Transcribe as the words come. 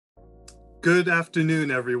Good afternoon,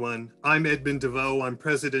 everyone. I'm Edmund DeVoe. I'm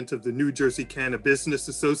president of the New Jersey Cannabusiness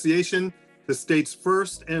Association, the state's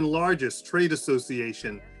first and largest trade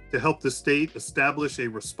association to help the state establish a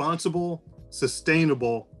responsible,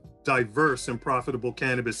 sustainable, diverse, and profitable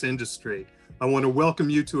cannabis industry. I want to welcome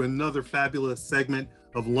you to another fabulous segment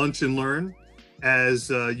of Lunch and Learn, as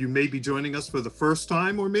you may be joining us for the first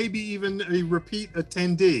time or maybe even a repeat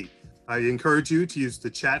attendee. I encourage you to use the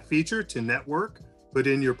chat feature to network. Put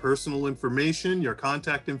in your personal information, your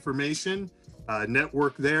contact information,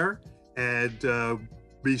 network there, and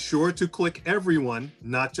be sure to click everyone,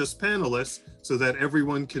 not just panelists, so that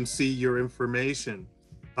everyone can see your information.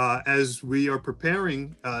 As we are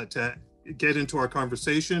preparing to get into our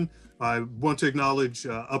conversation, I want to acknowledge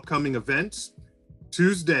upcoming events.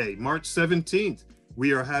 Tuesday, March 17th,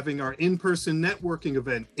 we are having our in-person networking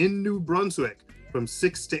event in New Brunswick from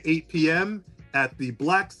 6 to 8 p.m. at the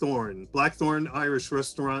Blackthorn Irish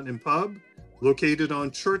Restaurant and Pub, located on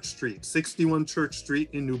Church Street, 61 Church Street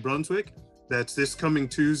in New Brunswick. That's this coming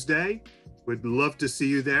Tuesday. Would love to see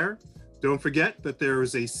you there. Don't forget that there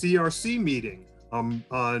is a CRC meeting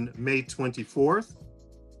on May 24th.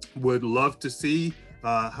 Would love to see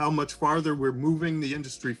how much farther we're moving the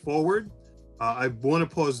industry forward. I want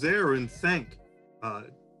to pause there and thank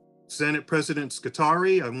Senate President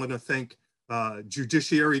Scutari. I want to thank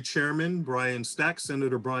Judiciary Chairman Brian Stack,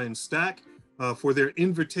 Senator Brian Stack, for their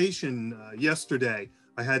invitation yesterday.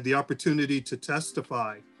 I had the opportunity to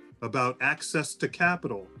testify about access to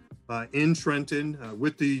capital in Trenton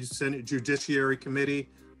with the Senate Judiciary Committee.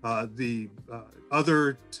 The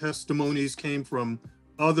other testimonies came from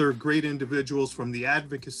other great individuals from the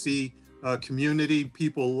advocacy community,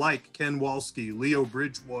 people like Ken Walsky, Leo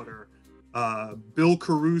Bridgewater, Bill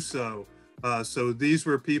Caruso. So these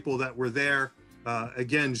were people that were there,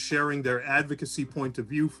 again, sharing their advocacy point of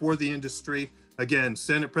view for the industry. Again,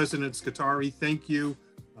 Senate President Scutari, thank you.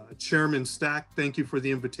 Chairman Stack, thank you for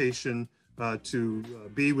the invitation to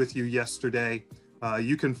be with you yesterday.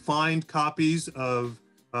 You can find copies of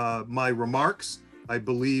my remarks, I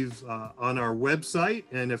believe, on our website.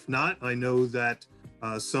 And if not, I know that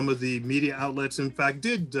some of the media outlets, in fact,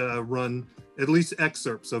 did run at least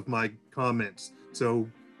excerpts of my comments. So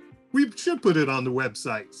we should put it on the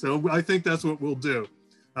website. So I think that's what we'll do.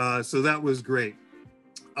 So that was great.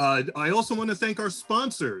 I also want to thank our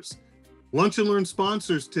sponsors. Lunch and Learn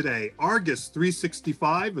sponsors today: Argus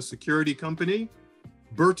 365, a security company;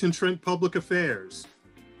 Burton Trent Public Affairs;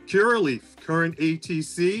 Curaleaf, current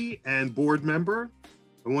ATC and board member.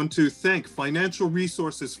 I want to thank Financial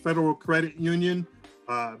Resources Federal Credit Union.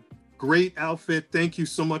 Great outfit. Thank you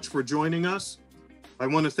so much for joining us. I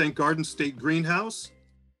want to thank Garden State Greenhouse.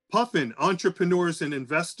 Puffin, entrepreneurs and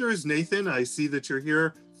investors. Nathan, I see that you're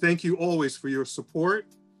here. Thank you always for your support.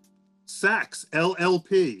 Saks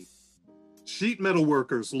LLP, Sheet Metal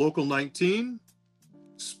Workers, Local 19,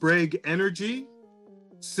 Sprague Energy,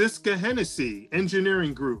 Syska Hennessy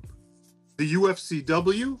Engineering Group, the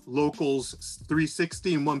UFCW, Locals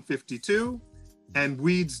 360 and 152, and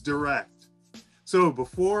Weeds Direct. So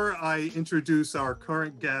before I introduce our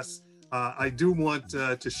current guests, I do want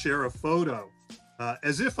to share a photo.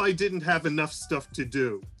 As if I didn't have enough stuff to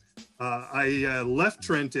do. I left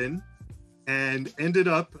Trenton and ended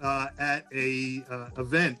up at a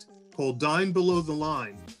event called Dine Below the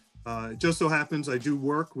Line. It just so happens I do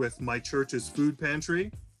work with my church's food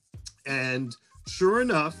pantry. And sure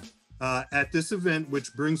enough, at this event,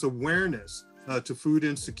 which brings awareness to food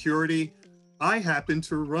insecurity, I happened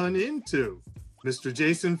to run into Mr.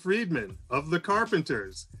 Jason Friedman of the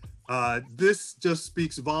Carpenters. This just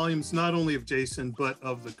speaks volumes, not only of Jason, but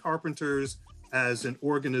of the Carpenters as an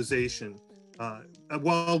organization.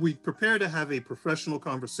 While we prepare to have a professional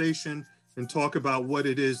conversation and talk about what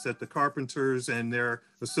it is that the Carpenters and their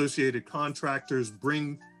associated contractors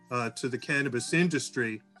bring to the cannabis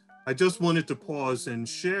industry, I just wanted to pause and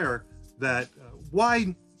share that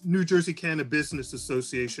why New Jersey Cannabusiness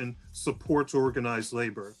Association supports organized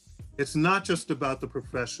labor. It's not just about the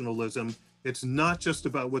professionalism. It's not just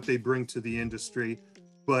about what they bring to the industry,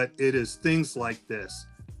 but it is things like this.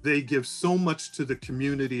 They give so much to the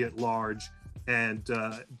community at large. And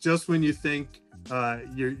just when you think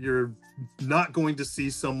you're not going to see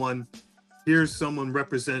someone, here's someone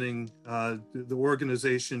representing the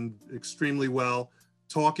organization extremely well,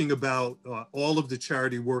 talking about all of the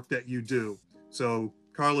charity work that you do. So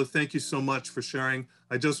Carla, thank you so much for sharing.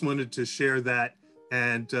 I just wanted to share that.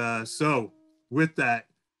 And so with that,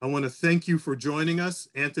 I want to thank you for joining us,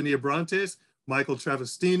 Anthony Abrantes, Michael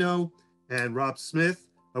Travostino, and Rob Smith.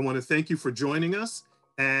 I want to thank you for joining us.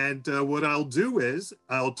 And what I'll do is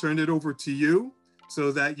I'll turn it over to you so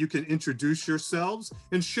that you can introduce yourselves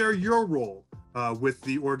and share your role with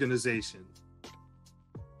the organization.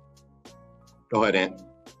 Go ahead, Ant.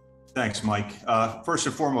 Thanks, Mike. First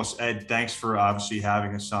and foremost, Ed, thanks for obviously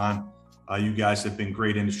having us on. You guys have been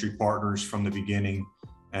great industry partners from the beginning,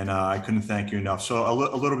 and I couldn't thank you enough. So a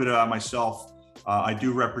little bit about myself. I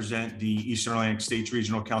do represent the Eastern Atlantic States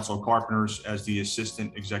Regional Council of Carpenters as the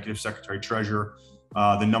Assistant Executive Secretary Treasurer,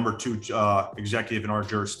 the number 2 executive in our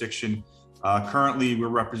jurisdiction. Currently, we're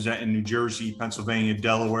representing New Jersey, Pennsylvania,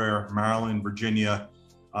 Delaware, Maryland, Virginia,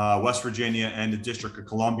 West Virginia, and the District of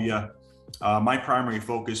Columbia. My primary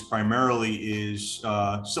focus primarily is,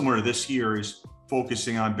 similar to this here, is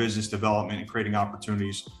focusing on business development and creating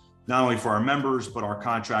opportunities, not only for our members, but our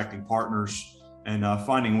contracting partners, and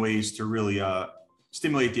finding ways to really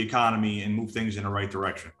stimulate the economy and move things in the right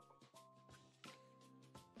direction.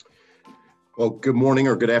 Well, good morning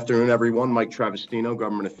or good afternoon, everyone. Mike Travostino,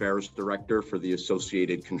 Government Affairs Director for the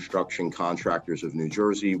Associated Construction Contractors of New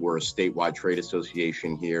Jersey. We're a statewide trade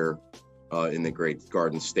association here in the Great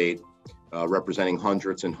Garden State. Representing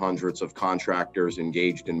hundreds and hundreds of contractors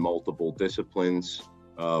engaged in multiple disciplines,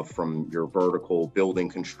 from your vertical building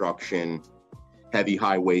construction, heavy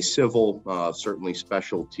highway civil, certainly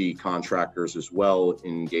specialty contractors as well,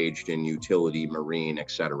 engaged in utility, marine,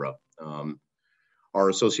 etc. Our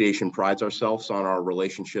association prides ourselves on our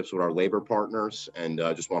relationships with our labor partners, and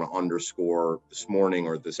I just want to underscore this morning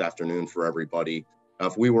or this afternoon for everybody,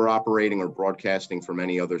 if we were operating or broadcasting from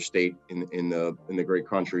any other state in the great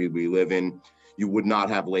country we live in, you would not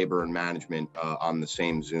have labor and management on the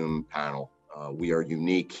same Zoom panel. We are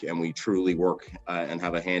unique, and we truly work and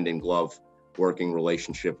have a hand-in-glove working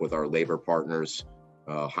relationship with our labor partners,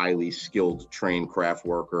 highly skilled, trained craft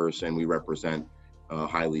workers, and we represent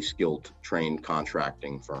highly skilled, trained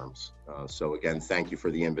contracting firms. So again, thank you for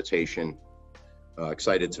the invitation.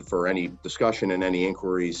 Excited for any discussion and any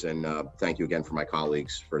inquiries, and thank you again for my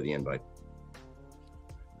colleagues for the invite.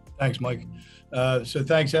 Thanks, Mike. So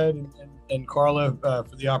thanks, Ed and Carla,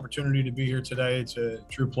 for the opportunity to be here today. It's a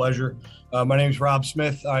true pleasure. My name is Rob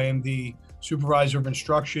Smith. I am the Supervisor of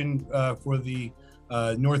Instruction for the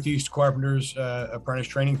Northeast Carpenters Apprentice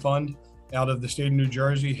Training Fund out of the state of New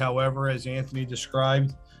Jersey. However, as Anthony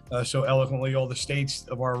described so eloquently, all the states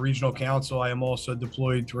of our regional council, I am also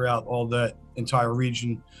deployed throughout all the entire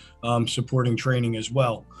region, supporting training as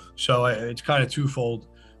well. So it's kind of twofold.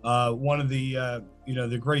 One of the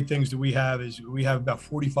the great things that we have is we have about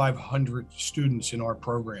 4,500 students in our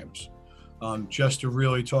programs, just to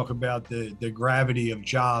really talk about the gravity of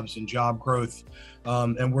jobs and job growth,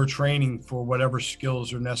 and we're training for whatever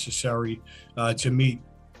skills are necessary to meet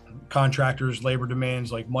contractors' labor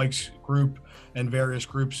demands, like Mike's group and various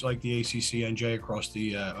groups like the ACCNJ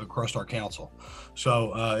across our council.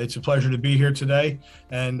 So it's a pleasure to be here today,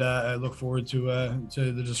 and I look forward to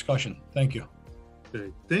the discussion. Thank you.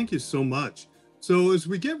 Okay, thank you so much. So as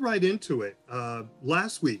we get right into it,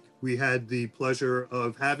 last week we had the pleasure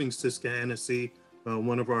of having Syska Hennessy,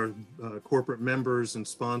 one of our corporate members and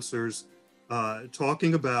sponsors,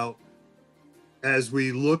 talking about, as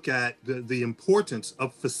we look at the importance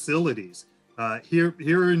of facilities. Here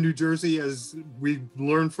in New Jersey, as we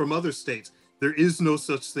learned from other states, there is no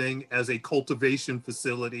such thing as a cultivation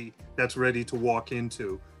facility that's ready to walk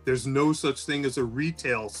into. There's no such thing as a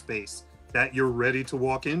retail space that you're ready to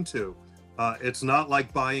walk into. It's not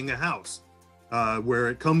like buying a house where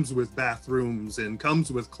it comes with bathrooms and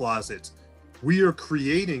comes with closets. We are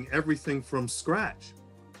creating everything from scratch.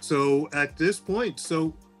 So at this point,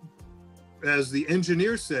 as the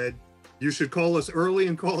engineer said, you should call us early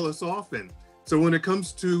and call us often. So when it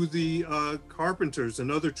comes to the carpenters and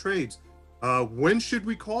other trades, when should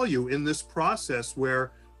we call you in this process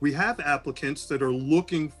where we have applicants that are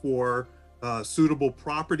looking for suitable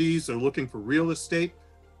properties or looking for real estate?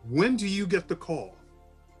 When do you get the call?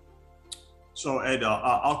 So Ed,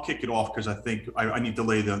 I'll kick it off because I think I need to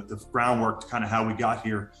lay the groundwork to kind of how we got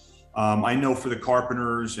here. I know for the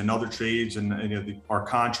carpenters and other trades and our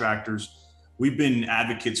contractors, we've been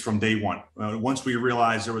advocates from day one. Once we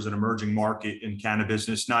realized there was an emerging market in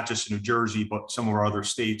Cannabusiness, not just in New Jersey, but some of our other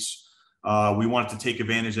states, we wanted to take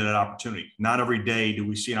advantage of that opportunity. Not every day do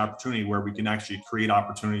we see an opportunity where we can actually create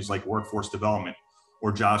opportunities like workforce development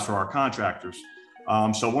or jobs for our contractors.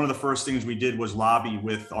 So one of the first things we did was lobby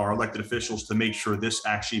with our elected officials to make sure this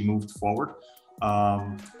actually moved forward.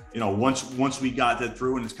 Once we got that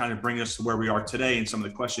through, and it's kind of bringing us to where we are today and some of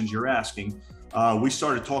the questions you're asking, we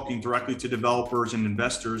started talking directly to developers and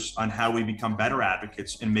investors on how we become better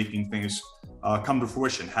advocates in making things come to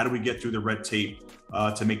fruition. How do we get through the red tape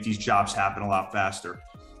to make these jobs happen a lot faster?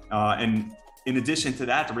 And in addition to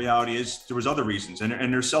that, the reality is there was other reasons, and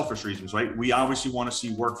there's selfish reasons, right? We obviously want to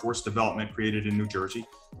see workforce development created in New Jersey.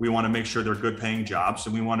 We want to make sure they're good paying jobs,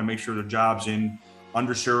 and we want to make sure they're jobs in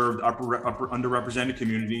underserved, underrepresented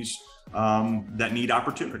communities that need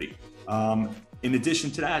opportunity. In addition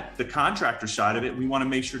to that, the contractor side of it, we want to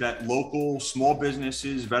make sure that local small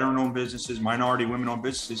businesses, veteran-owned businesses, minority women-owned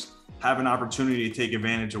businesses have an opportunity to take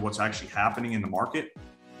advantage of what's actually happening in the market.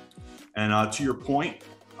 And to your point,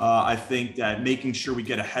 I think that making sure we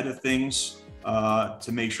get ahead of things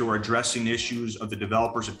to make sure we're addressing issues of the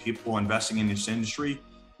developers and people investing in this industry,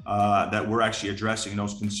 that we're actually addressing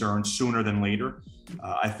those concerns sooner than later.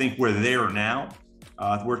 I think we're there now.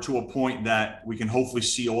 We're to a point that we can hopefully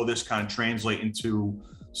see all this kind of translate into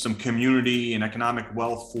some community and economic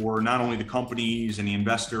wealth for not only the companies and the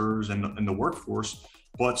investors and the workforce,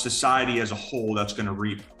 but society as a whole that's going to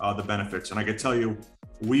reap the benefits. And I can tell you,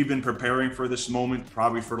 we've been preparing for this moment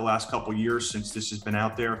probably for the last couple of years since this has been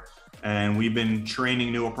out there. And we've been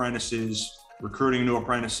training new apprentices, recruiting new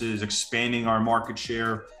apprentices, expanding our market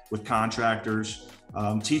share with contractors,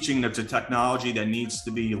 teaching that the technology that needs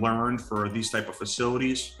to be learned for these type of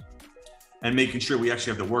facilities, and making sure we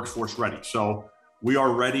actually have the workforce ready. So we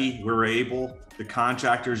are ready, we're able, the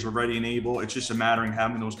contractors are ready and able. It's just a matter of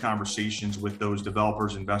having those conversations with those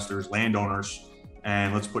developers, investors, landowners,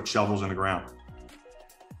 and let's put shovels in the ground.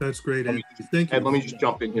 That's great, Anthony. Thank you. Ed, let me just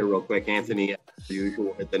jump in here real quick. Anthony, as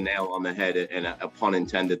usual, hit the nail on the head, and a pun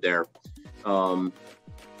intended there.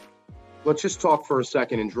 Let's just talk for a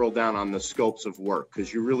second and drill down on the scopes of work,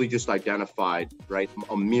 because you really just identified, right,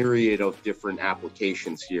 a myriad of different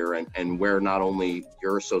applications here, and where not only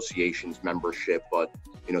your association's membership, but,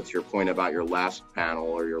 you know, to your point about your last panel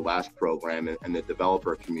or your last program and the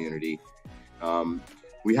developer community,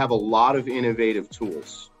 we have a lot of innovative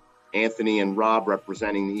tools. Anthony and Rob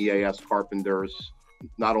representing the EAS Carpenters,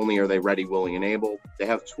 not only are they ready, willing, and able, they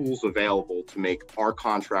have tools available to make our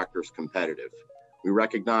contractors competitive. We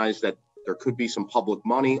recognize that there could be some public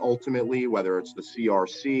money ultimately, whether it's the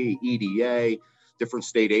CRC, EDA, different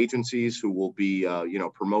state agencies who will be,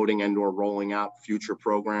 promoting and/or rolling out future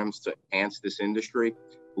programs to enhance this industry.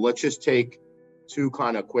 But let's just take two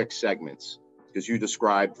kind of quick segments, because you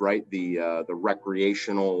described, right, the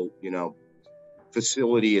recreational,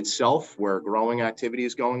 facility itself where growing activity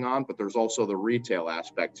is going on, but there's also the retail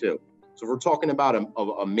aspect too. So if we're talking about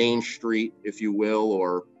a main street, if you will,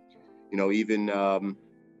 or, even,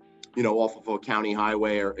 off of a county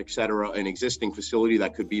highway or et cetera, an existing facility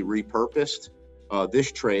that could be repurposed,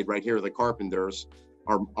 this trade right here, the Carpenters,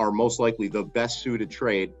 are most likely the best suited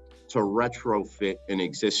trade to retrofit an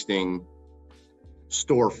existing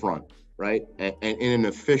storefront, right? And in an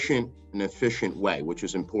efficient way, which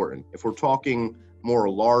is important. If we're talking more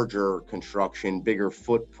larger construction, bigger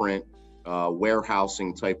footprint,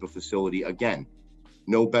 warehousing type of facility, again,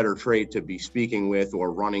 no better trade to be speaking with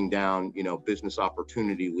or running down, business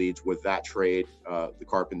opportunity leads with that trade, the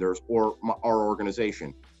Carpenters or our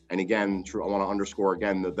organization. And again, I want to underscore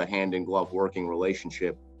again the hand in glove working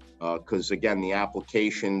relationship, because again, the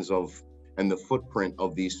applications and the footprint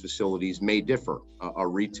of these facilities may differ. A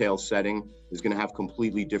retail setting is going to have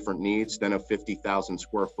completely different needs than a 50,000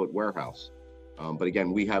 square foot warehouse. But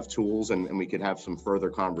again, we have tools, and we could have some further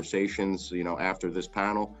conversations, after this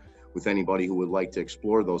panel with anybody who would like to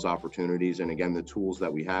explore those opportunities. And again, the tools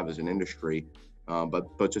that we have as an industry.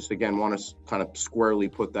 But just again, want to kind of squarely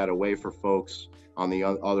put that away for folks on the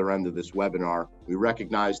other end of this webinar. We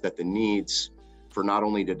recognize that the needs for not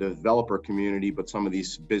only the developer community, but some of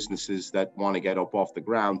these businesses that want to get up off the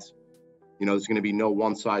ground, there's going to be no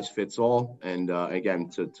one size fits all. And again,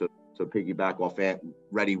 to piggyback off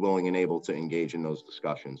ready, willing, and able to engage in those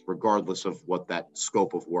discussions, regardless of what that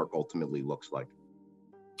scope of work ultimately looks like.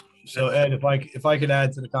 So Ed, if I could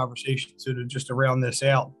add to the conversation just to round this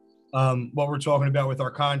out, what we're talking about with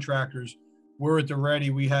our contractors, we're at the ready.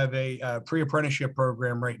 We have a pre-apprenticeship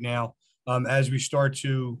program right now as we start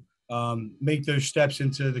to make those steps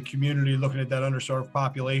into the community, looking at that underserved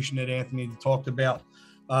population that Anthony talked about,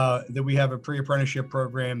 that we have a pre-apprenticeship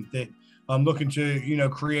program that I'm looking to,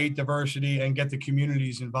 create diversity and get the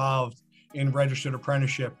communities involved in registered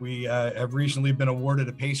apprenticeship. We have recently been awarded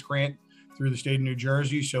a PACE grant through the state of New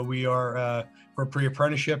Jersey. So we are for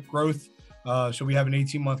pre-apprenticeship growth. So we have an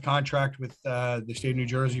 18-month contract with the state of New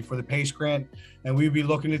Jersey for the PACE grant, and we'd be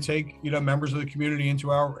looking to take members of the community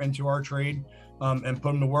into our trade and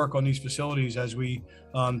put them to work on these facilities as we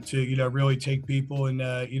to really take people. And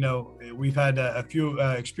we've had a few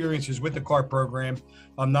experiences with the CARP program,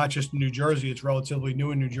 not just in New Jersey. It's relatively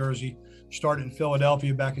new in New Jersey. Started in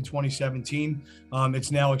Philadelphia back in 2017.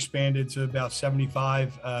 It's now expanded to about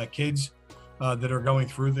 75 kids that are going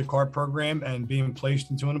through the CARP program and being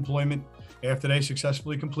placed into an employment after they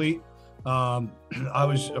successfully complete. I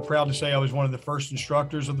was proud to say I was one of the first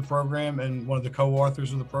instructors of the program and one of the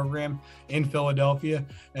co-authors of the program in Philadelphia.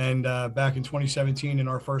 And back in 2017, and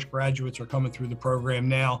our first graduates are coming through the program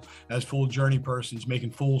now as full journey persons,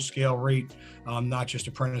 making full scale rate, not just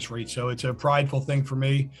apprentice rate. So it's a prideful thing for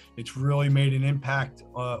me. It's really made an impact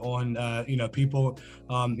on people,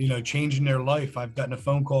 changing their life. I've gotten a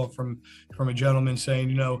phone call from a gentleman saying,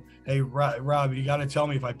 hey, Rob, you got to tell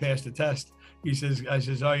me if I passed the test. I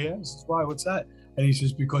says, oh yeah. He says, why? What's that? And he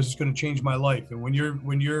says, because it's going to change my life. And when you're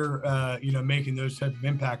making those type of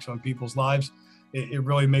impacts on people's lives, it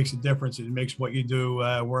really makes a difference. It makes what you do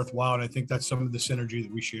worthwhile. And I think that's some of the synergy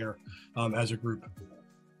that we share as a group.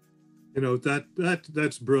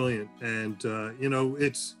 That's brilliant. And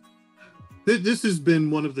this has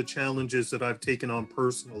been one of the challenges that I've taken on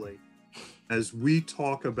personally as we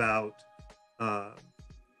talk about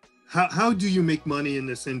how do you make money in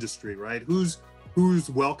this industry, right? Who's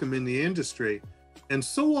welcome in the industry? And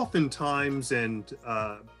so oftentimes, and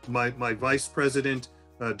my vice president,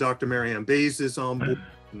 Dr. Marianne Bays, is on board.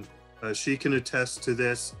 And, she can attest to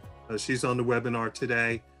this. She's on the webinar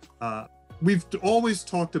today. We've always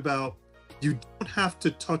talked about you don't have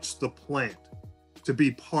to touch the plant to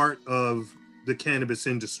be part of the cannabis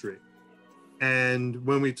industry. And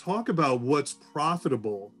when we talk about what's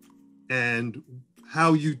profitable and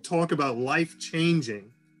how you talk about life changing,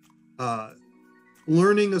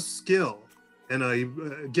 learning a skill. And I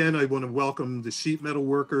want to welcome the sheet metal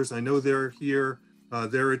workers. I know they're here,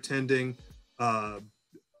 they're attending.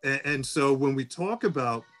 And so when we talk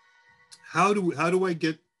about how do I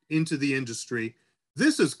get into the industry,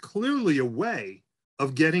 this is clearly a way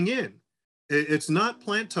of getting in. It's not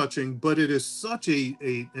plant touching, but it is such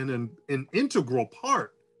an integral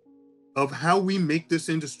part of how we make this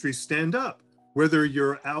industry stand up. Whether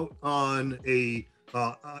you're out on an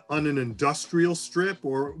industrial strip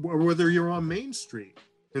or whether you're on Main Street.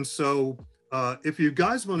 And so if you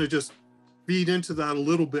guys want to just feed into that a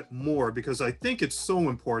little bit more, because I think it's so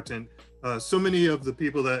important. So many of the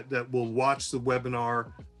people that will watch the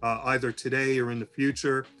webinar either today or in the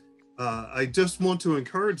future, I just want to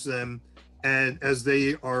encourage them, and as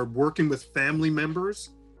they are working with family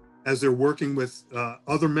members, as they're working with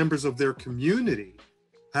other members of their community,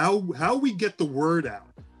 how we get the word out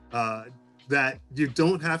that you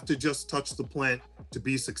don't have to just touch the plant to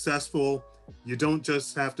be successful. You don't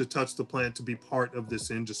just have to touch the plant to be part of this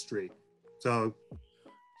industry. So,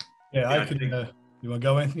 yeah, I could. You want to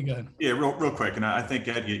go, Anthony? Go ahead. Yeah, real quick. And I think,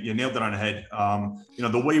 Ed, you nailed it on the head.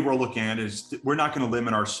 The way we're looking at it is we're not going to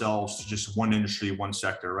limit ourselves to just one industry, one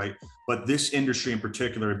sector, right? But this industry in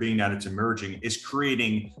particular, being that it's emerging, is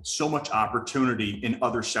creating so much opportunity in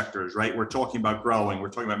other sectors, right? We're talking about growing, we're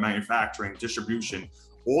talking about manufacturing, distribution,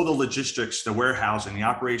 all the logistics, the warehousing, the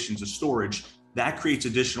operations, the storage. That creates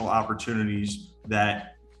additional opportunities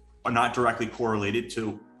that are not directly correlated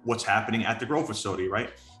to what's happening at the grow facility,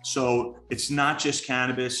 right? So it's not just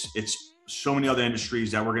cannabis, it's so many other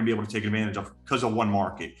industries that we're going to be able to take advantage of because of one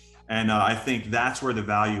market. And I think that's where the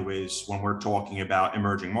value is when we're talking about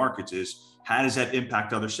emerging markets, is how does that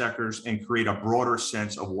impact other sectors and create a broader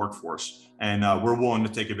sense of workforce? And we're willing to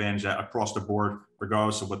take advantage of that across the board,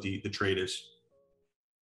 regardless of what the trade is.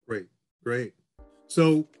 Great.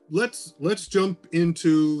 So let's jump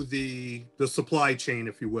into the supply chain,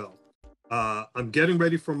 if you will. I'm getting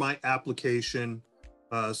ready for my application.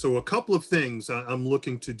 So a couple of things I'm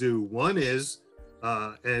looking to do. One is,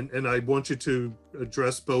 and I want you to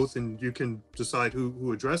address both, and you can decide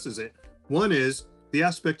who addresses it. One is the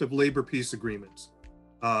aspect of labor peace agreements.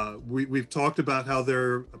 We've talked about how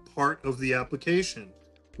they're a part of the application,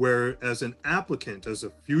 where as an applicant, as a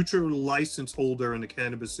future license holder in the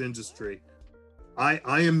cannabis industry, I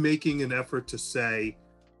am making an effort to say,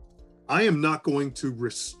 I am not going to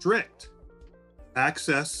restrict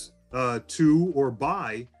access to or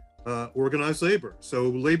by organized labor. So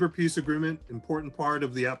labor peace agreement, important part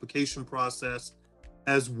of the application process,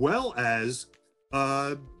 as well as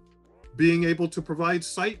being able to provide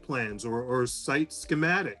site plans or site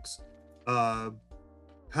schematics.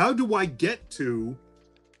 How do I get to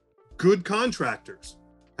good contractors?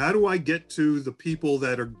 How do I get to the people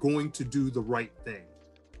that are going to do the right thing?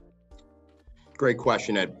 Great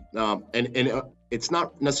question, Ed. And it's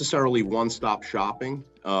not necessarily one-stop shopping,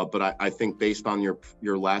 but I think based on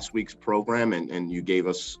your last week's program, and you gave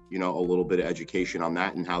us, a little bit of education on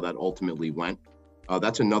that and how that ultimately went.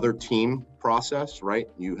 That's another team process, right?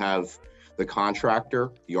 You have the contractor,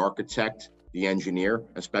 the architect, the engineer,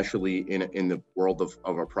 especially in the world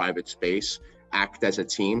of a private space, act as a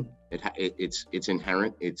team. It's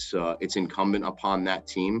inherent. It's incumbent upon that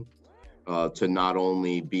team to not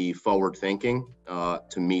only be forward thinking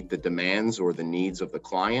to meet the demands or the needs of the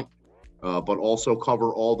client, but also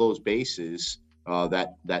cover all those bases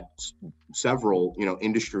that several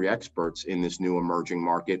industry experts in this new emerging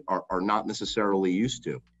market are not necessarily used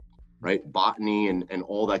to, right? Botany and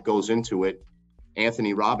all that goes into it.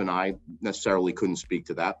 Anthony, Rob, and I necessarily couldn't speak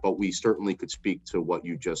to that, but we certainly could speak to what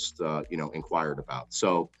you just inquired about.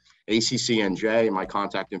 So ACCNJ, my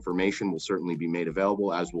contact information will certainly be made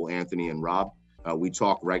available, as will Anthony and Rob. We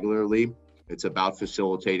talk regularly. It's about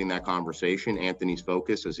facilitating that conversation. Anthony's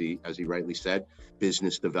focus, as he rightly said,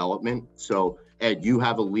 business development. So Ed, you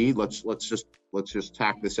have a lead. Let's just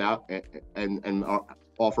tack this out and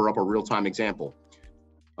offer up a real-time example.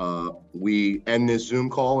 We end this Zoom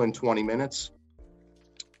call in 20 minutes.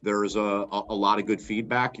 There's a lot of good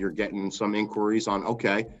feedback. You're getting some inquiries on,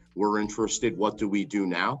 okay, we're interested. What do we do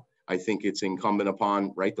now? I think it's incumbent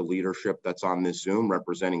upon, right, the leadership that's on this Zoom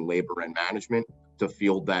representing labor and management to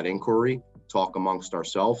field that inquiry, talk amongst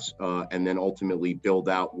ourselves, and then ultimately build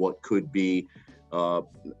out what could be not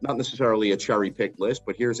necessarily a cherry-picked list,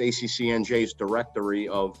 but here's ACCNJ's directory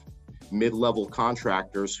of mid-level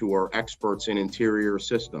contractors who are experts in interior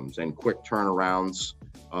systems and quick turnarounds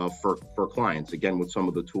for clients, again, with some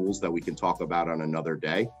of the tools that we can talk about on another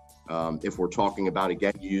day. If we're talking about,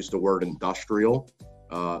 again, you use the word industrial,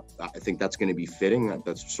 I think that's going to be fitting.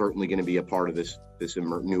 That's certainly going to be a part of this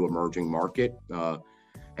new emerging market.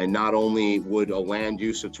 And not only would a land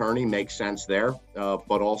use attorney make sense there,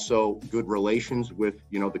 but also good relations with,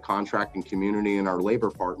 the contracting community and our labor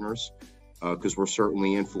partners, because we're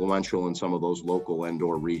certainly influential in some of those local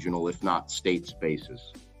and/or regional, if not state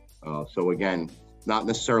spaces. So again, not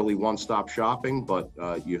necessarily one-stop shopping, but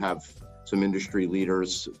you have some industry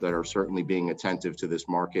leaders that are certainly being attentive to this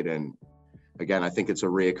market. And again, I think it's a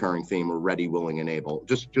reoccurring theme. We're ready, willing, and able.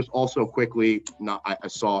 Just also quickly, I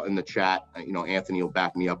saw in the chat, Anthony will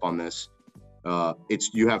back me up on this.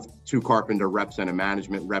 You have 2 carpenter reps and a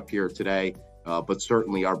management rep here today, but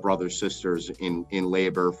certainly our brothers, sisters in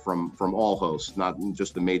labor from all hosts, not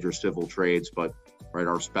just the major civil trades, but right,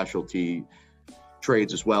 our specialty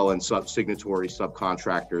trades as well, and signatory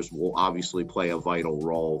subcontractors will obviously play a vital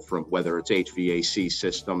role, from whether it's HVAC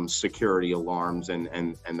systems, security alarms, and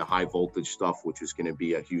the high voltage stuff, which is going to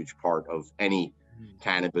be a huge part of any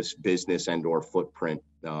cannabis business and or footprint.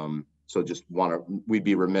 So we'd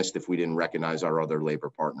be remiss if we didn't recognize our other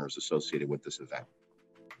labor partners associated with this event.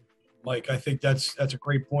 Mike, I think that's a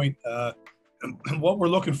great point. What we're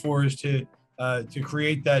looking for is to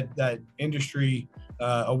create that industry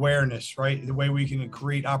awareness, right? The way we can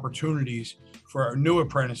create opportunities for our new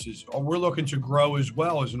apprentices. We're looking to grow as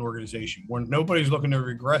well as an organization. Nobody's looking to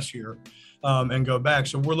regress here and go back.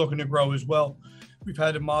 So we're looking to grow as well. We've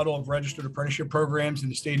had a model of registered apprenticeship programs in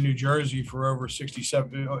the state of New Jersey for over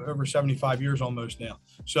 75 years almost now.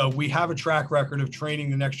 So we have a track record of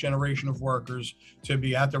training the next generation of workers to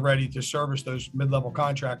be at the ready to service those mid-level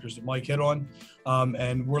contractors that Mike hit on.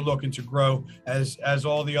 And we're looking to grow as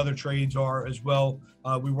all the other trades are as well.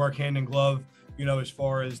 We work hand in glove, as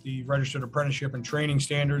far as the registered apprenticeship and training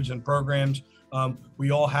standards and programs.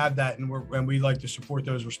 We all have that, and we like to support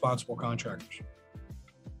those responsible contractors.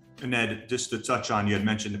 And Ed, just to touch on, you had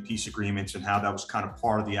mentioned the peace agreements and how that was kind of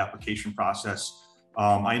part of the application process.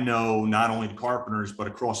 I know not only the carpenters, but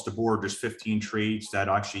across the board, there's 15 trades that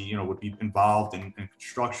actually, would be involved in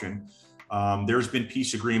construction. There's been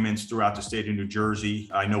peace agreements throughout the state of New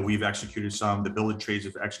Jersey. I know we've executed some, the village trades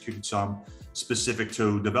have executed some specific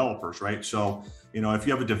to developers, right? So, if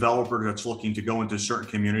you have a developer that's looking to go into a certain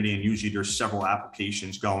community, and usually there's several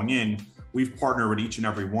applications going in, we've partnered with each and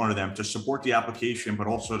every one of them to support the application, but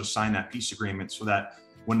also to sign that peace agreement so that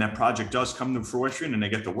when that project does come to fruition and they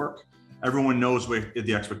get to work, everyone knows what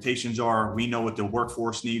the expectations are. We know what the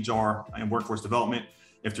workforce needs are and workforce development.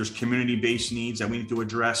 If there's community-based needs that we need to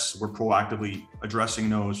address, we're proactively addressing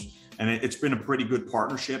those. And it's been a pretty good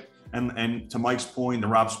partnership. And to Mike's point, to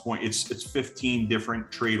Rob's point, it's 15 different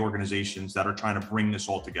trade organizations that are trying to bring this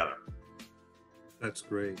all together. That's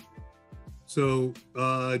great. So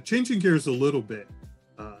changing gears a little bit,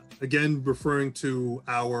 again, referring to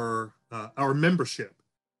our membership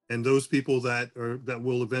and those people that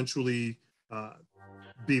will eventually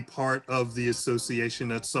be part of the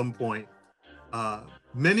association at some point.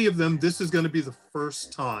 Many of them, this is going to be the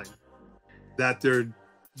first time that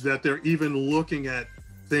they're even looking at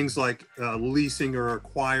things like leasing or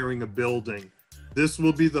acquiring a building. This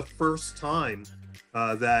will be the first time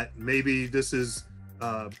that maybe this is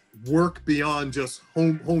work beyond just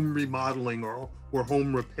home remodeling or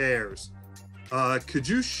home repairs. Could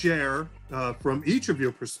you share from each of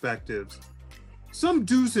your perspectives some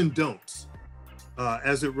do's and don'ts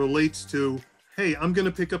as it relates to, hey, I'm going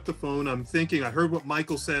to pick up the phone. I'm thinking, I heard what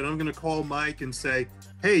Michael said. I'm going to call Mike and say,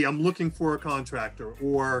 hey, I'm looking for a contractor.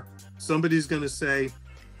 Or somebody's going to say,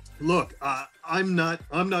 look, I'm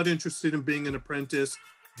not interested in being an apprentice,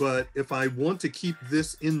 but if I want to keep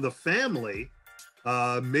this in the family,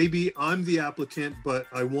 maybe I'm the applicant, but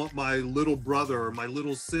I want my little brother or my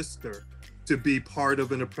little sister to be part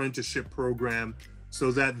of an apprenticeship program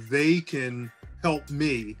so that they can help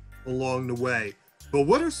me along the way. But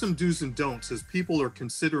what are some do's and don'ts as people are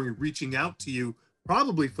considering reaching out to you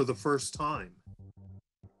probably for the first time?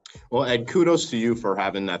 Well, Ed, kudos to you for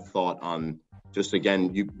having that thought on just,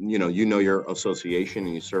 again, you know your association,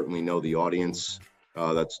 and you certainly know the audience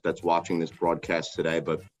that's watching this broadcast today,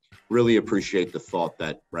 but really appreciate the thought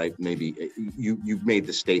that, right, maybe you've made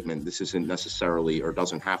the statement, this isn't necessarily or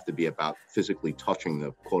doesn't have to be about physically touching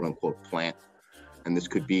the quote unquote plant. And this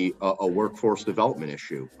could be a workforce development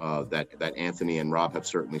issue that Anthony and Rob have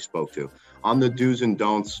certainly spoke to. On the do's and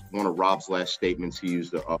don'ts, one of Rob's last statements, he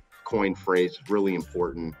used a coin phrase, really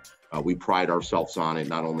important. We pride ourselves on it,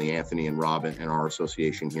 not only Anthony and Rob and our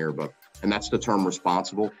association here, and that's the term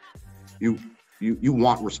responsible. You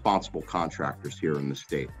want responsible contractors here in the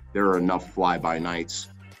state. There are enough fly-by-nights.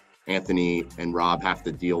 Anthony and Rob have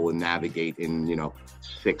to deal and navigate in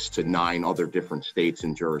 6 to 9 other different states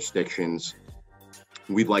and jurisdictions.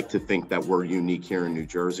 We'd like to think that we're unique here in New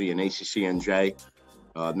Jersey, and ACCNJ,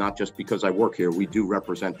 not just because I work here, we do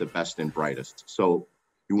represent the best and brightest. So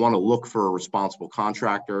you want to look for a responsible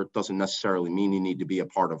contractor. It doesn't necessarily mean you need to be a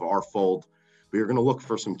part of our fold, but you're going to look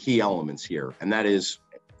for some key elements here. And that is,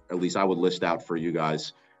 at least I would list out for you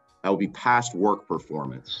guys, that would be past work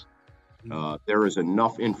performance. There is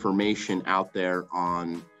enough information out there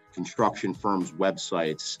on construction firms'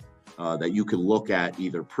 websites that you can look at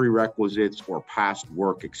either prerequisites or past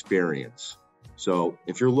work experience. So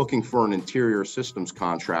if you're looking for an interior systems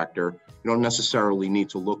contractor, you don't necessarily need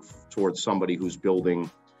to look towards somebody who's building,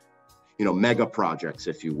 mega projects,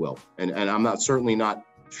 if you will. And I'm certainly not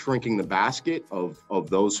shrinking the basket of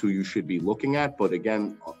those who you should be looking at. But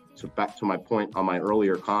again, back to my point on my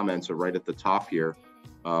earlier comments are right at the top here,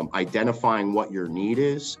 identifying what your need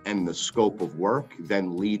is and the scope of work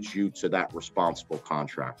then leads you to that responsible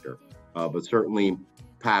contractor. But certainly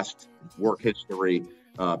past work history,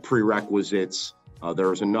 prerequisites,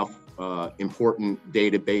 there's enough important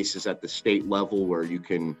databases at the state level where you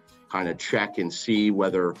can kind of check and see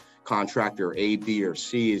whether contractor A, B, or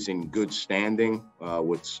C is in good standing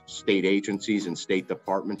with state agencies and state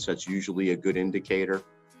departments. That's usually a good indicator.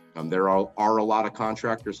 There are a lot of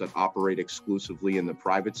contractors that operate exclusively in the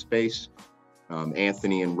private space.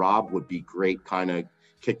 Anthony and Rob would be great kind of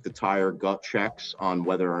kick the tire gut checks on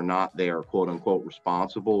whether or not they are quote unquote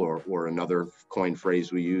responsible or another coin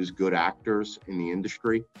phrase we use, good actors in the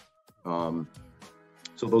industry.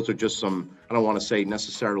 So those are just some, I don't want to say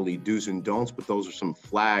necessarily do's and don'ts, but those are some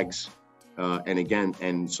flags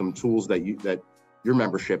and some tools that your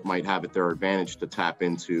membership might have at their advantage to tap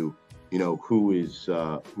into,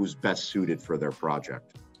 who's best suited for their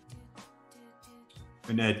project.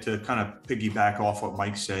 And Ed, to kind of piggyback off what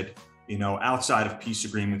Mike said, outside of peace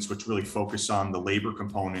agreements, which really focus on the labor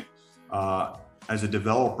component, as a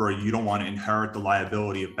developer, you don't want to inherit the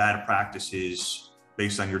liability of bad practices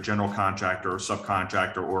based on your general contractor or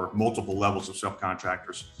subcontractor or multiple levels of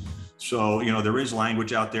subcontractors. So, there is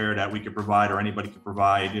language out there that we could provide or anybody could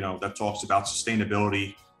provide, that talks about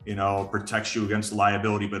sustainability, protects you against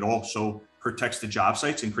liability, but also protects the job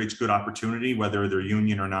sites and creates good opportunity, whether they're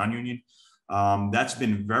union or non-union. That's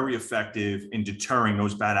been very effective in deterring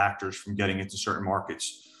those bad actors from getting into certain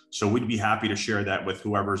markets. So we'd be happy to share that with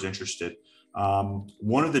whoever's interested.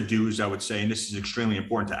 One of the do's I would say, and this is extremely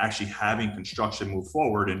important to actually having construction move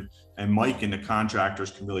forward, and Mike and the contractors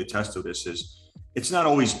can really attest to this, is it's not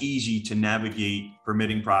always easy to navigate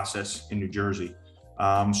permitting process in New Jersey.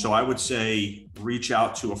 So I would say reach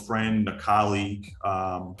out to a friend, a colleague,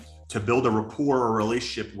 to build a rapport or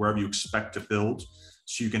relationship wherever you expect to build,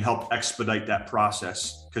 so you can help expedite that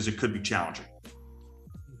process, because it could be challenging.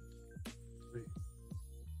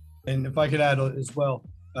 And if I could add as well,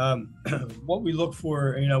 what we look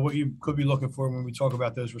for, what you could be looking for when we talk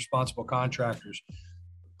about those responsible contractors.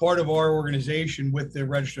 Part of our organization with the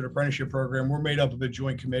Registered Apprenticeship Program, we're made up of a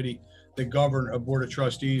joint committee that govern a board of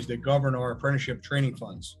trustees that govern our apprenticeship training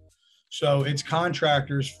funds. So it's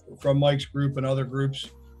contractors from Mike's group and other groups,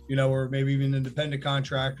 or maybe even independent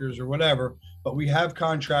contractors or whatever, but we have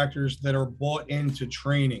contractors that are bought into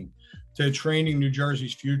training. to training New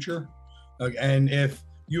Jersey's future. And if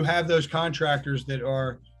you have those contractors that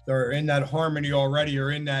are in that harmony already,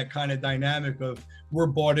 or in that kind of dynamic of, we're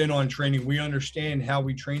bought in on training, we understand how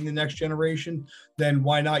we train the next generation, then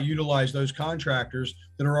why not utilize those contractors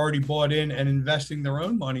that are already bought in and investing their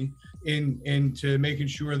own money into making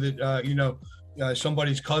sure that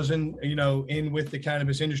somebody's cousin, in with the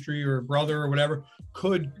cannabis industry, or brother or whatever,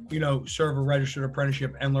 could, serve a registered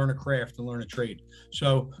apprenticeship and learn a craft and learn a trade.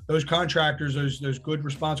 So those contractors, those good,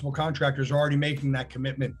 responsible contractors, are already making that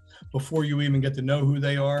commitment before you even get to know who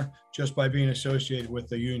they are, just by being associated with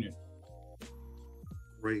the union.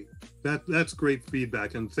 Great. That's great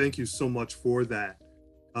feedback. And thank you so much for that.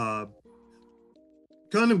 Kind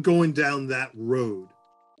of going down that road,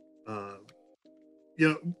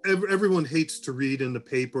 everyone hates to read in the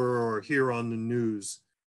paper or hear on the news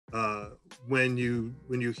when you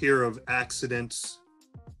hear of accidents.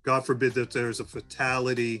 God forbid that there's a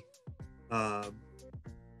fatality. The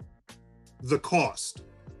cost.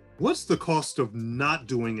 What's the cost of not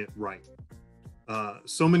doing it right?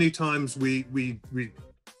 So many times we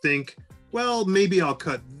think, well, maybe I'll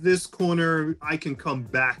cut this corner, I can come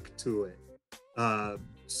back to it.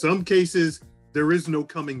 Some cases, there is no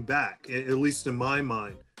coming back, at least in my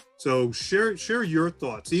mind. So share your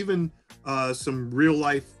thoughts, even some real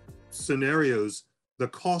life scenarios, the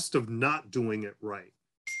cost of not doing it right.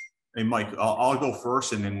 Hey, Mike, I'll go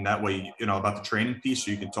first, and then that way, about the training piece,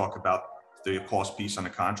 so you can talk about the cost piece on the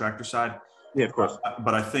contractor side. Yeah, of course.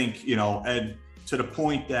 But I think, Ed, to the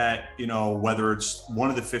point that, whether it's one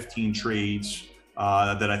of the 15 trades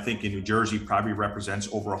that I think in New Jersey probably represents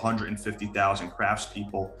over 150,000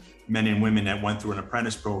 craftspeople, men and women that went through an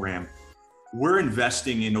apprentice program, we're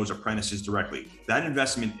investing in those apprentices directly. That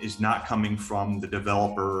investment is not coming from the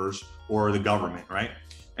developers or the government, right?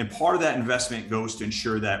 And part of that investment goes to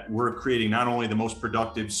ensure that we're creating not only the most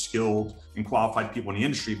productive, skilled, and qualified people in the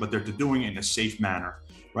industry, but they're doing it in a safe manner,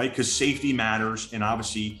 right? Because safety matters, and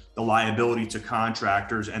obviously the liability to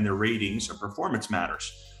contractors and their ratings or performance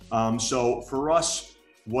matters. So for us,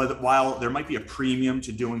 while there might be a premium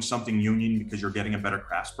to doing something union because you're getting a better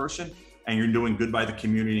craftsperson and you're doing good by the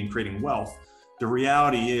community and creating wealth, the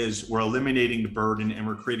reality is we're eliminating the burden and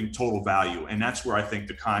we're creating total value. And that's where I think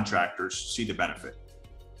the contractors see the benefit.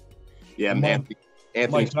 Yeah, Anthony,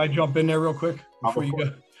 Mike, can I jump in there real quick before you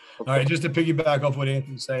go? All right, just to piggyback off what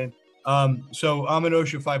Anthony's saying. So I'm an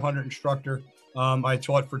OSHA 500 instructor. I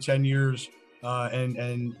taught for 10 years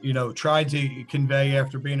and tried to convey,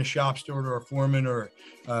 after being a shop steward or a foreman or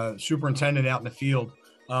a superintendent out in the field,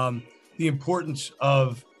 the importance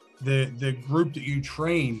of the group that you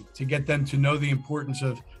train, to get them to know the importance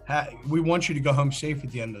of we want you to go home safe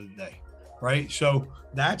at the end of the day. Right. So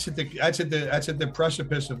that's at the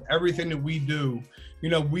precipice of everything that we do.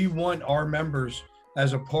 We want our members,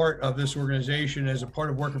 as a part of this organization, as a part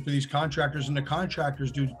of working for these contractors, and the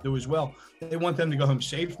contractors do as well. They want them to go home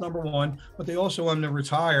safe, number one, but they also want them to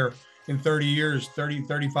retire in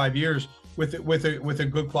 35 years with a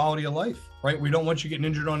good quality of life, right? We don't want you getting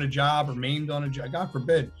injured on a job or maimed on a job, God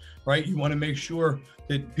forbid, right? You want to make sure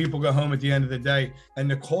that people go home at the end of the day. And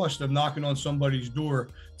the cost of knocking on somebody's door,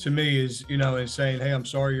 to me, is, is saying, hey, I'm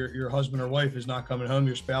sorry, your husband or wife is not coming home,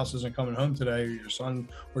 your spouse isn't coming home today, or your son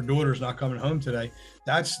or daughter is not coming home today.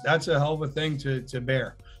 That's a hell of a thing to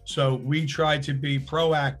bear. So we try to be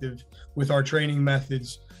proactive with our training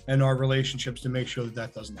methods and our relationships to make sure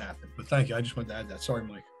that doesn't happen. But thank you. I just wanted to add that. Sorry,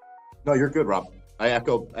 Mike. No, you're good, Rob. I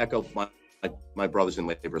echo my brothers in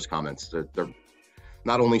labor's comments. They're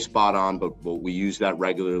not only spot on, but we use that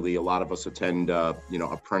regularly. A lot of us attend,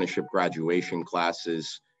 apprenticeship graduation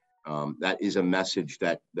classes. That is a message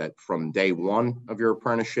that from day one of your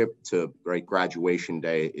apprenticeship to graduation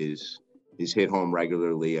day is hit home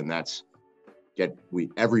regularly, and that's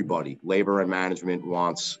everybody, labor and management,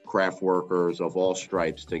 wants craft workers of all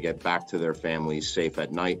stripes to get back to their families safe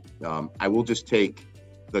at night. I will just take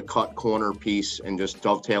the cut corner piece and just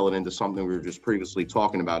dovetail it into something we were just previously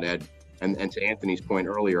talking about, Ed, and to Anthony's point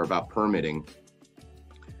earlier about permitting.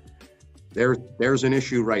 There's an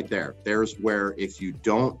issue right there. There's where if you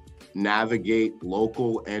don't navigate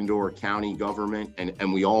local and/or county government,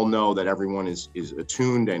 and we all know that everyone is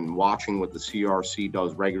attuned and watching what the CRC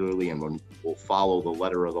does regularly, and will follow the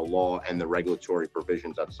letter of the law and the regulatory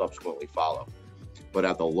provisions that subsequently follow. But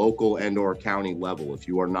at the local and/or county level, if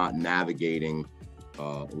you are not navigating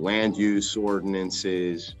land use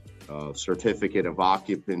ordinances, certificate of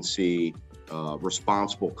occupancy,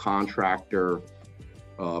 responsible contractor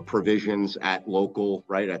provisions at local,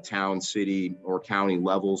 at town, city, or county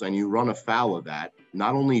levels, and you run afoul of that,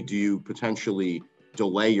 not only do you potentially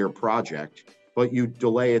delay your project, but you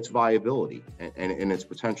delay its viability and its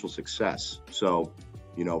potential success. So,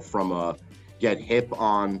 from a get hip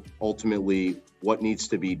on ultimately what needs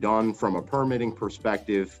to be done from a permitting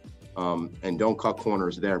perspective, and don't cut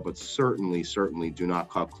corners there, but certainly do not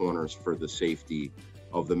cut corners for the safety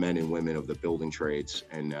of the men and women of the building trades.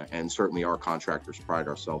 And certainly our contractors pride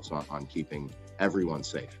ourselves on keeping everyone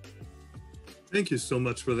safe. Thank you so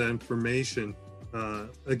much for that information.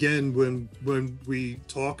 Again, when we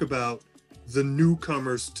talk about the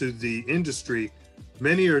newcomers to the industry,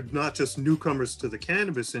 many are not just newcomers to the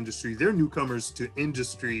cannabis industry, they're newcomers to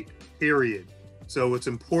industry, period. So it's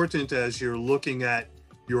important as you're looking at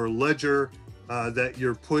your ledger that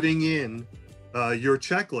you're putting in your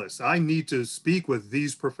checklist. I need to speak with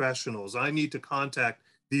these professionals. I need to contact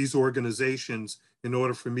these organizations in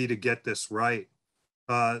order for me to get this right.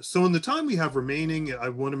 So in the time we have remaining, I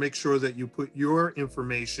want to make sure that you put your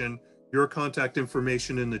information, your contact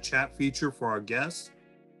information in the chat feature for our guests.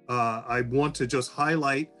 I want to just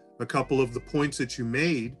highlight a couple of the points that you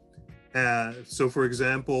made. So for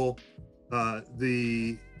example,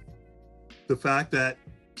 the fact that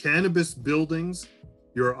cannabis buildings,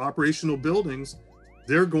 your operational buildings,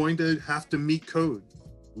 they're going to have to meet code,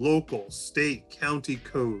 local, state, county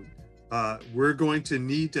code. We're going to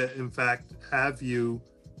need to, in fact, have you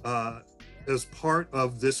as part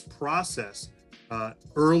of this process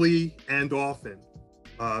early and often.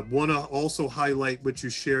 Want to also highlight what you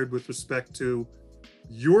shared with respect to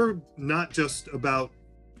you're not just about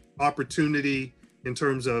opportunity in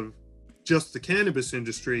terms of just the cannabis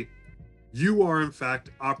industry. You are, in fact,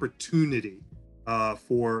 opportunity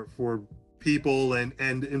for people and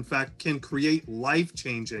in fact can create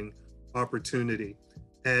life-changing opportunity.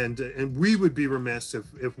 And we would be remiss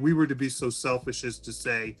if we were to be so selfish as to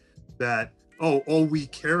say that, all we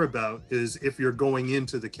care about is if you're going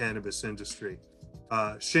into the cannabis industry.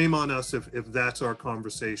 Shame on us if that's our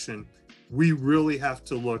conversation. We really have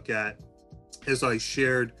to look at, as I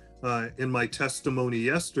shared in my testimony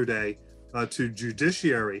yesterday to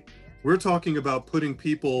judiciary, we're talking about putting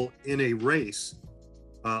people in a race,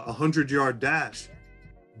 100-yard dash,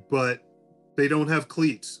 but they don't have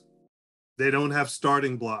cleats. They don't have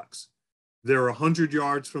starting blocks. They're 100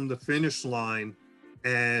 yards from the finish line.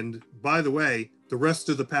 And by the way, the rest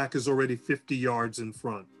of the pack is already 50 yards in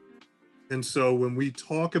front. And so when we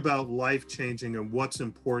talk about life-changing and what's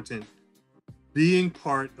important, being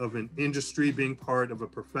part of an industry, being part of a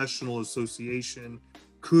professional association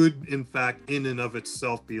could, in fact, in and of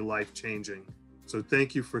itself be life-changing. So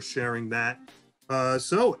thank you for sharing that.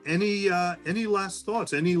 So any last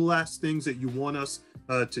thoughts, any last things that you want us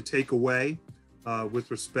to take away with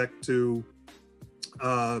respect to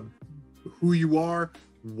who you are,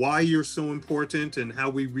 why you're so important, and how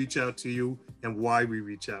we reach out to you and why we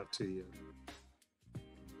reach out to you?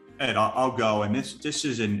 Ed, I'll go. And this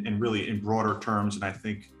is in really in broader terms. And I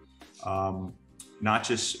think not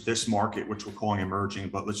just this market, which we're calling emerging,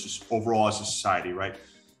 but let's just overall as a society, right?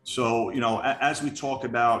 So, as we talk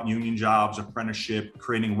about union jobs, apprenticeship,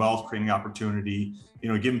 creating wealth, creating opportunity,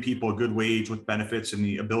 giving people a good wage with benefits and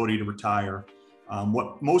the ability to retire,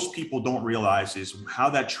 what most people don't realize is how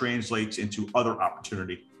that translates into other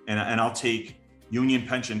opportunity. And I'll take union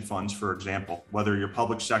pension funds, for example, whether you're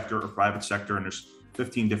public sector or private sector, and there's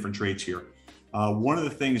 15 different trades here. One of the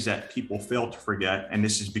things that people fail to forget, and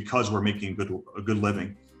this is because we're making a good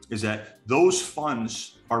living, is that those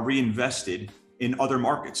funds are reinvested in other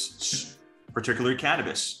markets, particularly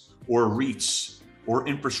cannabis or REITs or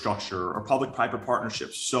infrastructure or public-private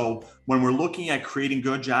partnerships. So when we're looking at creating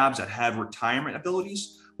good jobs that have retirement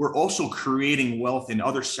abilities, we're also creating wealth in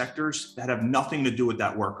other sectors that have nothing to do with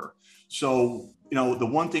that worker. So, the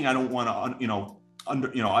one thing I don't want to,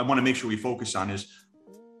 I want to make sure we focus on is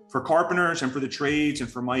for carpenters and for the trades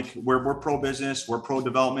and for Mike, we're pro-business, we're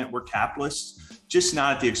pro-development, we're capitalists, just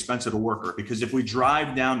not at the expense of the worker. Because if we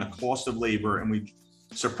drive down the cost of labor and we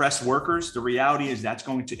suppress workers, the reality is that's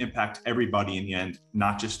going to impact everybody in the end,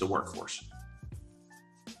 not just the workforce.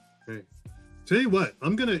 Okay. Tell you what,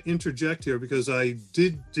 I'm going to interject here because I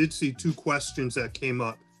did see two questions that came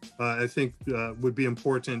up. I think would be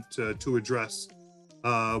important to address.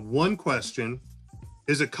 One question: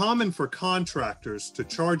 is it common for contractors to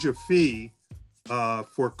charge a fee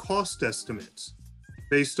for cost estimates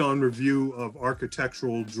based on review of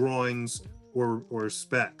architectural drawings or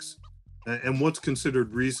specs? And what's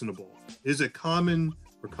considered reasonable? Is it common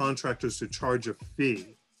for contractors to charge a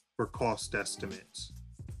fee for cost estimates?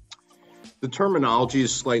 The terminology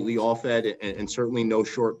is slightly off, Ed, and certainly no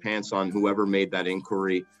short pants on whoever made that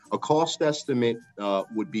inquiry. A cost estimate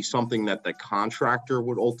would be something that the contractor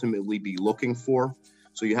would ultimately be looking for.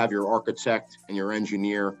 So you have your architect and your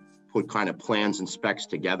engineer put kind of plans and specs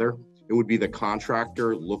together. It would be the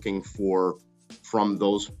contractor looking for, from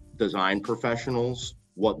those design professionals,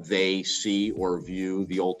 what they see or view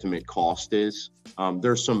the ultimate cost is.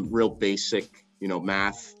 There's some real basic,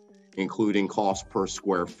 math, including cost per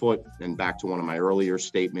square foot. And back to one of my earlier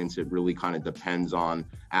statements, it really kind of depends on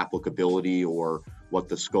applicability or what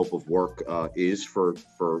the scope of work is for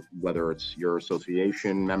whether it's your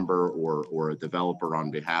association member or a developer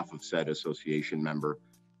on behalf of said association member.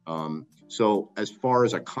 So as far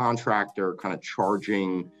as a contractor kind of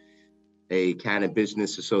charging a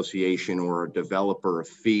Cannabusiness association or a developer a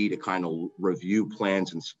fee to kind of review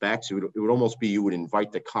plans and specs, it would almost be you would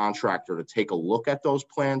invite the contractor to take a look at those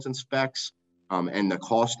plans and specs, and the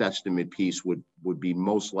cost estimate piece would be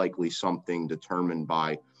most likely something determined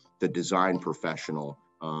by the design professional,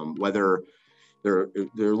 whether they're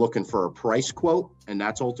looking for a price quote, and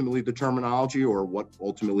that's ultimately the terminology, or what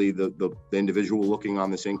ultimately the individual looking on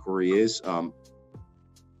this inquiry is.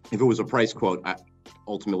 If it was a price quote,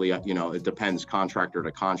 ultimately, it depends contractor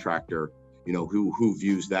to contractor, who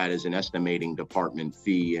views that as an estimating department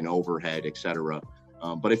fee and overhead, et cetera.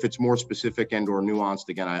 But if it's more specific and or nuanced,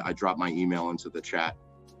 again, I drop my email into the chat.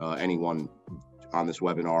 Anyone on this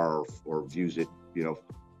webinar or views it,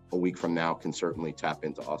 a week from now can certainly tap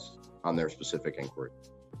into us on their specific inquiry.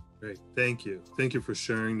 Great, thank you. Thank you for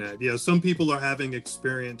sharing that. Yeah, some people are having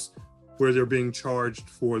experience where they're being charged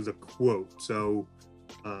for the quote. So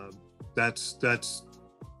that's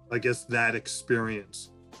I guess that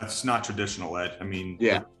experience. That's not traditional, Ed. I mean,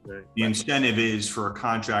 yeah, the incentive is for a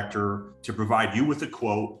contractor to provide you with a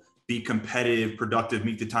quote, be competitive, productive,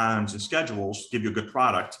 meet the times and schedules, give you a good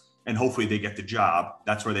product, and hopefully they get the job.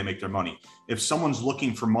 That's where they make their money. If someone's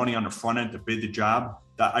looking for money on the front end to bid the job,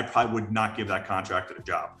 that I probably would not give that contractor the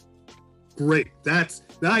job. Great.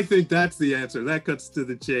 I think that's the answer. That cuts to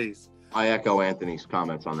the chase. I echo Anthony's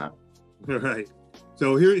comments on that. All right.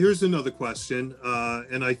 So here's another question,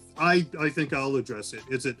 and I think I'll address it.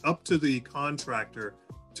 Is it up to the contractor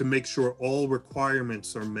to make sure all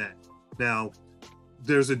requirements are met? Now,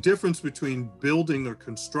 there's a difference between building or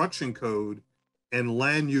construction code and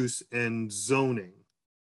land use and zoning.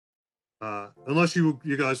 Unless you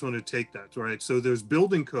guys want to take that, right? So there's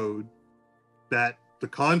building code that the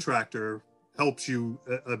contractor helps you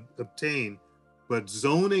obtain, but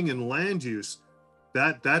zoning and land use,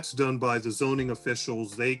 that's done by the zoning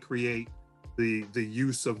officials. They create the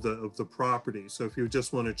use of the property. So if you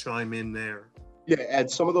just want to chime in there. Yeah, Ed,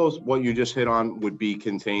 some of those, what you just hit on would be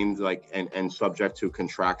contained and subject to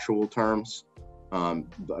contractual terms. I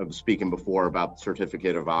was speaking before about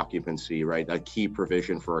certificate of occupancy, right? A key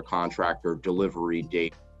provision for a contractor, delivery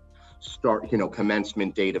date,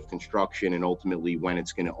 commencement date of construction, and ultimately when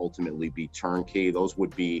it's going to ultimately be turnkey. Those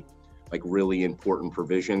would be really important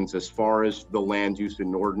provisions. As far as the land use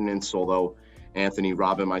and ordinance, although Anthony,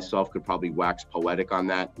 Rob, and myself could probably wax poetic on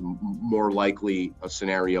that, more likely a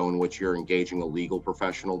scenario in which you're engaging a legal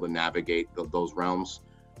professional to navigate those realms.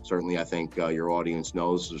 Certainly, I think your audience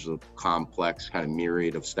knows there's a complex kind of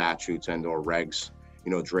myriad of statutes and or regs,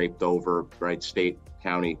 draped over, right, state,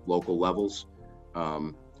 county, local levels.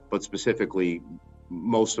 But specifically,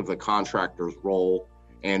 most of the contractor's role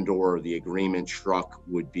and or the agreement struck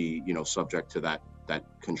would be, subject to that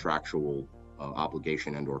contractual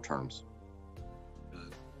obligation and or terms.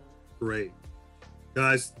 Great.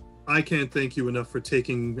 Guys, I can't thank you enough for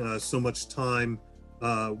taking so much time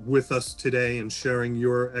with us today and sharing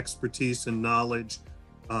your expertise and knowledge.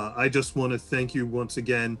 I just want to thank you once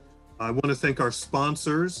again. I want to thank our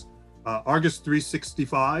sponsors, Argus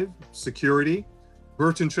 365 Security,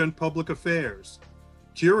 Burton Trent Public Affairs,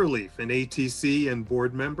 Curaleaf, an ATC and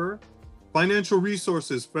board member, Financial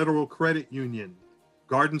Resources Federal Credit Union,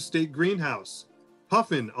 Garden State Greenhouse,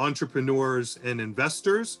 Puffin Entrepreneurs and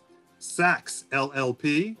Investors, Saks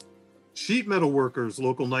LLP, Sheet Metal Workers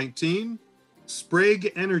Local 19,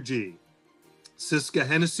 Sprague Energy, Syska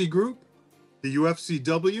Hennessy Group, the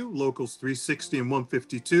UFCW Locals 360 and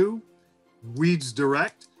 152, Weeds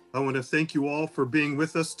Direct. I want to thank you all for being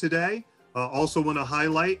with us today. Also want to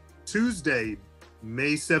highlight Tuesday,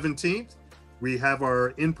 May 17th, we have our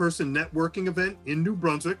in-person networking event in New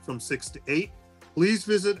Brunswick from 6 to 8. Please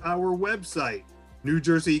visit our website,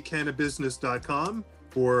 NJCBA.com,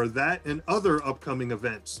 for that and other upcoming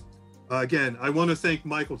events. Again, I want to thank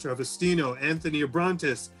Michael Travostino, Anthony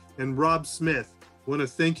Abrantes, and Rob Smith. I want to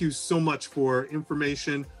thank you so much for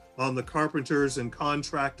information on the Carpenters and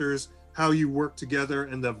Contractors, how you work together,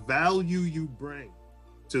 and the value you bring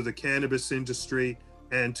to the cannabis industry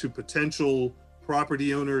and to potential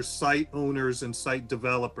property owners, site owners, and site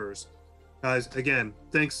developers. Guys, again,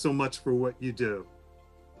 thanks so much for what you do.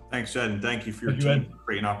 Thanks, Ed, and thank you for your Thank you, team.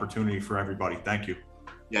 Great an opportunity for everybody. Thank you.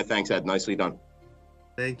 Yeah, thanks, Ed. Nicely done.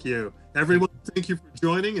 Thank you. Everyone, thank you for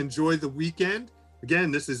joining. Enjoy the weekend.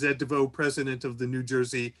 Again, this is Ed DeVoe, President of the New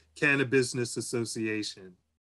Jersey Cannabusiness Association.